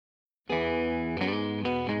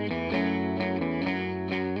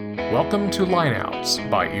Welcome to Lineouts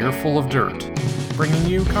by Earful of Dirt, bringing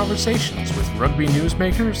you conversations with rugby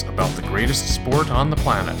newsmakers about the greatest sport on the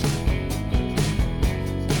planet.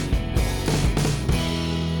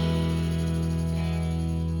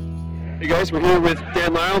 Hey guys, we're here with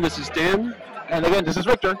Dan Lyle. This is Dan. And again, this is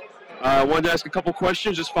Victor. I wanted to ask a couple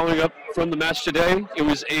questions just following up from the match today. It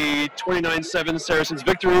was a 29-7 Saracens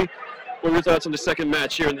victory. What were your thoughts on the second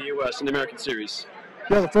match here in the U.S. in the American Series?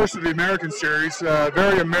 Yeah, the first of the American Series,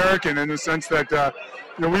 very American in the sense that,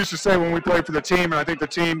 we used to say when we played for the team, and I think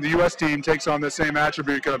the U.S. team takes on the same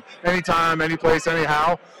attribute of anytime, any place,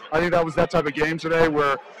 anyhow. I think that was that type of game today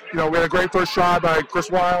where, we had a great first shot by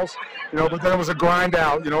Chris Wiles, but then it was a grind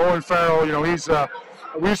out. Owen Farrell, he's,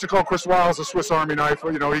 we used to call Chris Wiles a Swiss Army knife.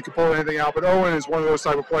 He could pull anything out, but Owen is one of those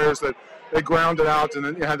type of players that they grounded out and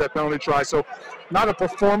then you had that penalty try. So not a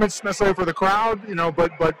performance necessarily for the crowd,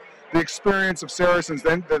 but the experience of Saracens,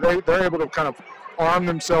 then they're able to kind of arm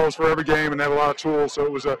themselves for every game and they have a lot of tools. So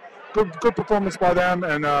it was a good performance by them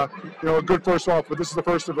and, a good first off, but this is the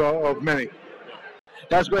first of many.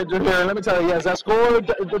 That's great to hear. Let me tell you, yes, that score,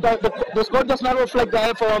 the score does not reflect the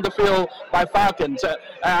effort on the field by Falcons,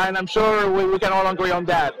 and I'm sure we can all agree on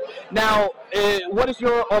that. Now, what is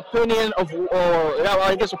your opinion about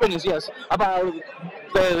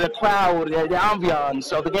the crowd, the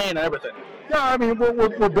ambiance of the game and everything? Yeah,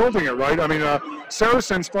 we're building it, right?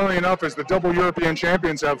 Saracens, funnily enough, as the double European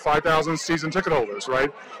champions, have 5,000 season ticket holders,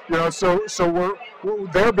 right? So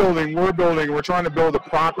they're building, we're building, we're trying to build a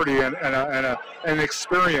property and an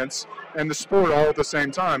experience and the sport all at the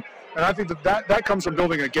same time. And I think that comes from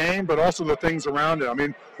building a game, but also the things around it.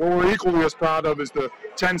 What we're equally as proud of is the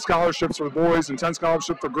 10 scholarships for boys and 10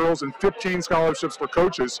 scholarships for girls and 15 scholarships for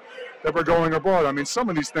coaches that were going abroad. Some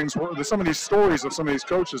of these things, some of these stories of some of these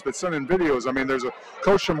coaches that send in videos. There's a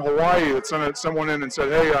coach from Hawaii that sent someone in and said,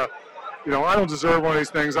 hey, I don't deserve one of these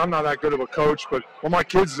things. I'm not that good of a coach, but my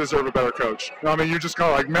kids deserve a better coach. You just kind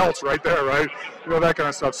of like melts right there, right? That kind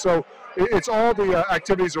of stuff. So it's all the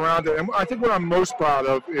activities around it. And I think what I'm most proud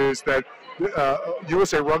of is that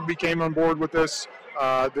USA Rugby came on board with this.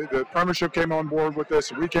 The Premiership came on board with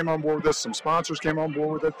this. We came on board with this. Some sponsors came on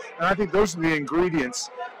board with it. And I think those are the ingredients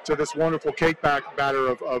to this wonderful cake batter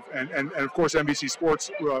and of course NBC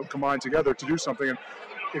Sports combined together to do something. And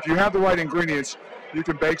if you have the right ingredients, you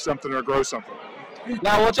can bake something or grow something.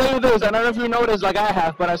 Now, I'll tell you this. I don't know if you noticed like I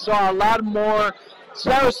have, but I saw a lot more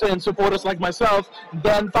Saracen supporters like myself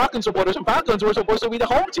than Falcon supporters, and Falcons were supposed to be the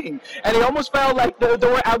home team. And it almost felt like they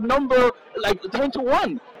were outnumbered like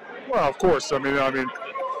 10-1. Well, of course. The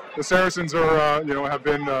Saracens are, have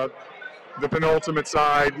been the penultimate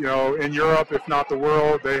side, in Europe, if not the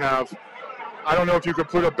world. They have, I don't know if you could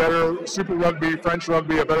put a better Super Rugby, French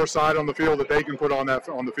Rugby, a better side on the field that they can put on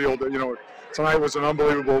the field. Tonight was an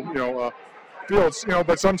unbelievable, fields.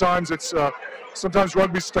 But sometimes it's sometimes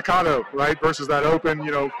rugby staccato, right, versus that open,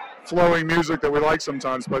 flowing music that we like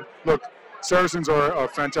sometimes. But look, Saracens are a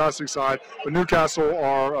fantastic side, but Newcastle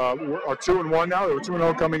are 2-1 now. They were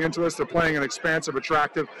 2-0 coming into this. They're playing an expansive,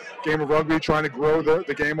 attractive game of rugby, trying to grow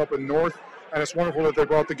the game up in North. And it's wonderful that they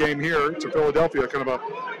brought the game here to Philadelphia, kind of a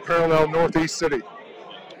parallel Northeast city.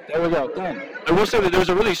 There we go. Done. I will say that there was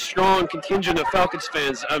a really strong contingent of Falcons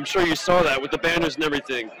fans. I'm sure you saw that with the banners and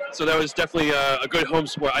everything. So that was definitely a good home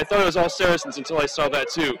sport. I thought it was all Saracens until I saw that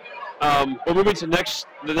too. But moving to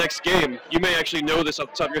the next game, you may actually know this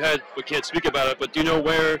off the top of your head, but can't speak about it. But do you know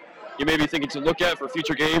where you may be thinking to look at for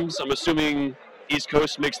future games? I'm assuming East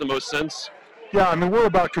Coast makes the most sense. Yeah, we're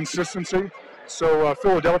about consistency. So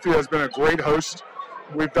Philadelphia has been a great host.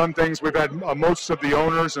 We've done things. We've had most of the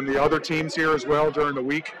owners and the other teams here as well during the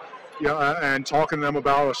week, and talking to them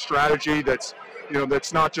about a strategy that's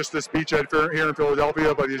not just this beachhead here in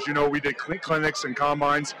Philadelphia, but as you know, we did clinics and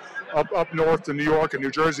combines up north to New York and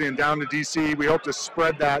New Jersey and down to D.C. We hope to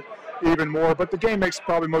spread that even more. But the game makes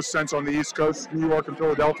probably most sense on the East Coast. New York and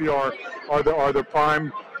Philadelphia are the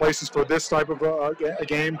prime places for this type of a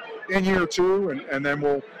game in year two, and then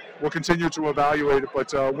we'll continue to evaluate it.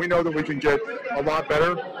 But we know that we can get a lot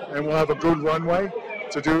better, and we'll have a good runway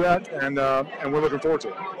to do that, and we're looking forward to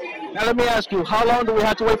it. Now let me ask you, how long do we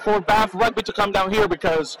have to wait for Bath Rugby to come down here?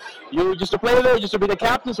 Because you used to play there, you used to be the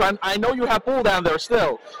captain, so I know you have pool down there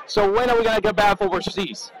still. So when are we going to get Bath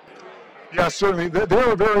overseas? Yeah, certainly.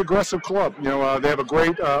 They're a very aggressive club. They have a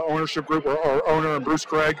great ownership group, or owner, and Bruce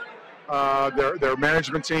Craig. Their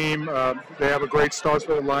management team, they have a great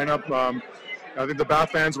star-studded lineup. I think the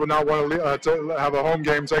Bath fans would not want to have a home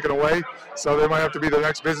game taken away, so they might have to be the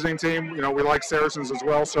next visiting team. We like Saracens as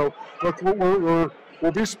well. So, look, we're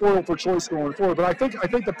we'll be spoiled for choice going forward. But I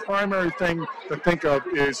think the primary thing to think of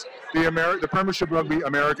is the Premiership Rugby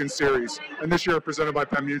American Series, and this year presented by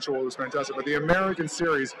Penn Mutual. It was fantastic. But the American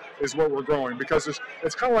Series is what we're growing, because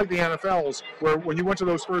it's kind of like the NFLs, where when you went to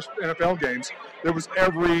those first NFL games, there was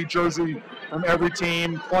every jersey from every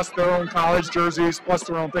team, plus their own college jerseys, plus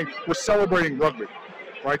their own thing. We're celebrating rugby.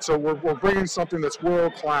 Right, so we're bringing something that's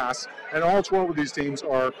world class, and all 12 of these teams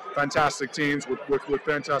are fantastic teams with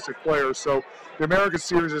fantastic players. So the American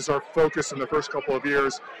Series is our focus in the first couple of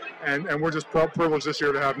years, and we're just privileged this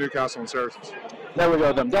year to have Newcastle and Saracens. There we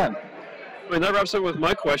go, then. Dan. I mean, that wraps up with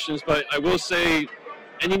my questions, but I will say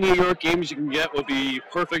any New York games you can get will be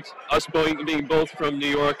perfect. Us being both from New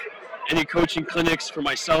York, any coaching clinics for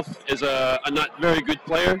myself as a not very good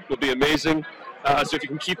player will be amazing. So if you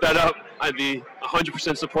can keep that up, I'd be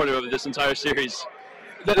 100% supportive of this entire series.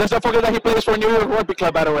 Let's not forget that he plays for New York Rugby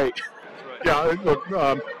Club, by the way. Yeah, look,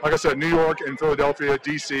 like I said, New York and Philadelphia,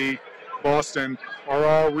 D.C., Boston are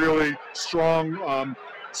all really strong.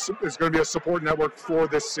 It's going to be a support network for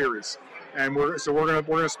this series, and we're going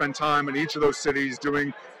to spend time in each of those cities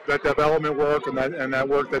doing that development work and that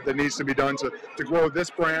work that needs to be done to grow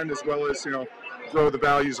this brand, as well as grow the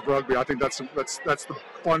values of rugby. I think that's the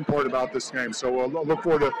fun part about this game. So we'll look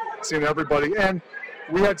forward to seeing everybody. And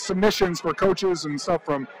we had submissions for coaches and stuff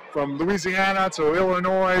from Louisiana to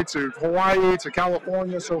Illinois to Hawaii to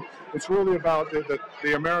California. So it's really about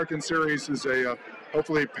the American Series is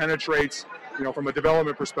hopefully penetrates from a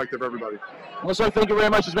development perspective, everybody. Well, sir, thank you very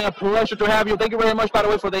much. It's been a pleasure to have you. Thank you very much, by the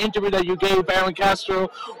way, for the interview that you gave Aaron Castro,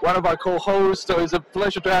 one of our co-hosts. So it's a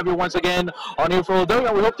pleasure to have you once again on Earful of Dirt,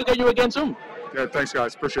 and we hope to get you again soon. Yeah, thanks,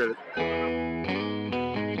 guys. Appreciate it.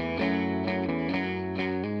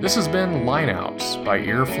 This has been Lineouts by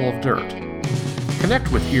Earful of Dirt.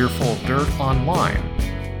 Connect with Earful of Dirt online.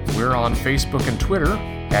 We're on Facebook and Twitter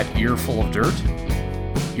at Earful of Dirt.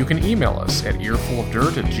 You can email us at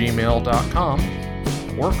earfulofdirt@gmail.com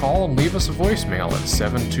or call and leave us a voicemail at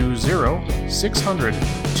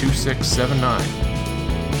 720-600-2679.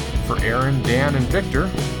 For Aaron, Dan, and Victor,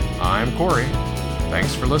 I'm Corey.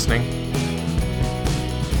 Thanks for listening.